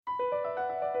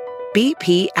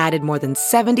BP added more than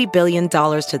 $70 billion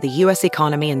to the U.S.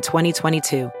 economy in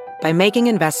 2022 by making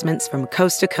investments from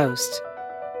coast to coast.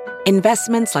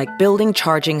 Investments like building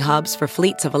charging hubs for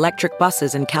fleets of electric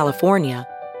buses in California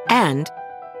and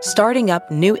starting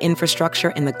up new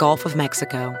infrastructure in the Gulf of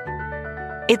Mexico.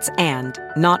 It's and,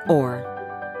 not or.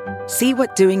 See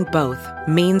what doing both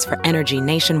means for energy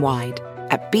nationwide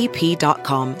at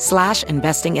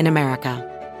bp.com/investing in America.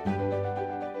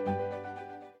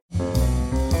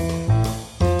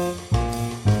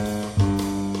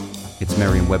 It's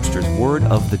Merriam-Webster's Word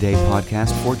of the Day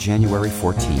podcast for January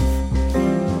 14th.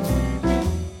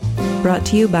 Brought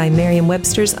to you by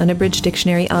Merriam-Webster's Unabridged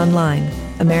Dictionary Online,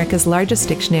 America's largest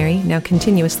dictionary, now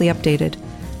continuously updated.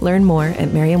 Learn more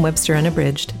at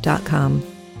merriam-websterunabridged.com.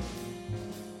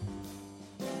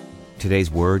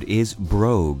 Today's word is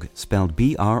brogue, spelled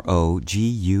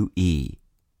B-R-O-G-U-E.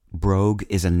 Brogue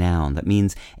is a noun that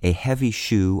means a heavy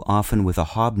shoe, often with a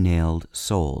hobnailed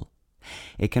sole.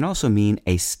 It can also mean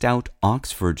a stout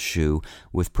Oxford shoe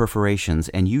with perforations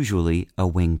and usually a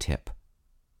wingtip.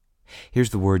 Here's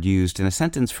the word used in a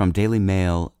sentence from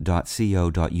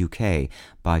dailymail.co.uk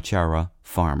by Ciara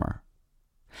Farmer.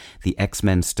 The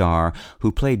X-Men star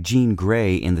who played Jean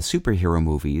Grey in the superhero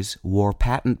movies wore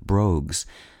patent brogues,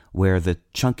 where the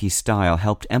chunky style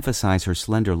helped emphasize her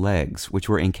slender legs, which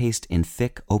were encased in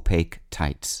thick, opaque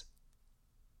tights.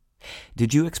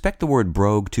 Did you expect the word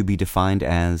brogue to be defined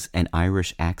as an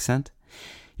Irish accent?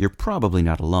 You're probably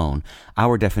not alone.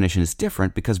 Our definition is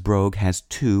different because brogue has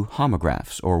two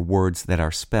homographs, or words that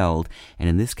are spelled, and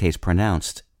in this case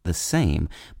pronounced, the same,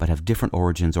 but have different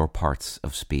origins or parts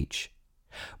of speech.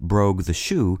 Brogue the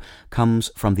shoe comes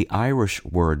from the Irish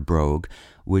word brogue,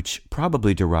 which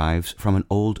probably derives from an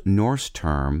Old Norse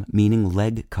term meaning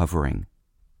leg covering.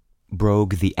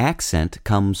 Brogue the accent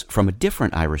comes from a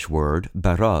different Irish word,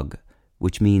 barróg,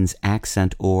 which means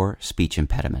accent or speech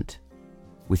impediment.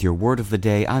 With your word of the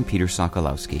day, I'm Peter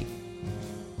Sokolowski.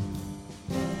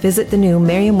 Visit the new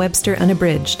Merriam-Webster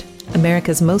Unabridged,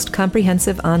 America's most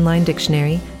comprehensive online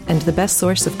dictionary and the best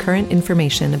source of current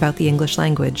information about the English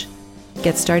language.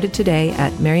 Get started today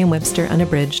at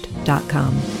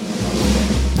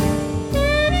merriam-websterunabridged.com.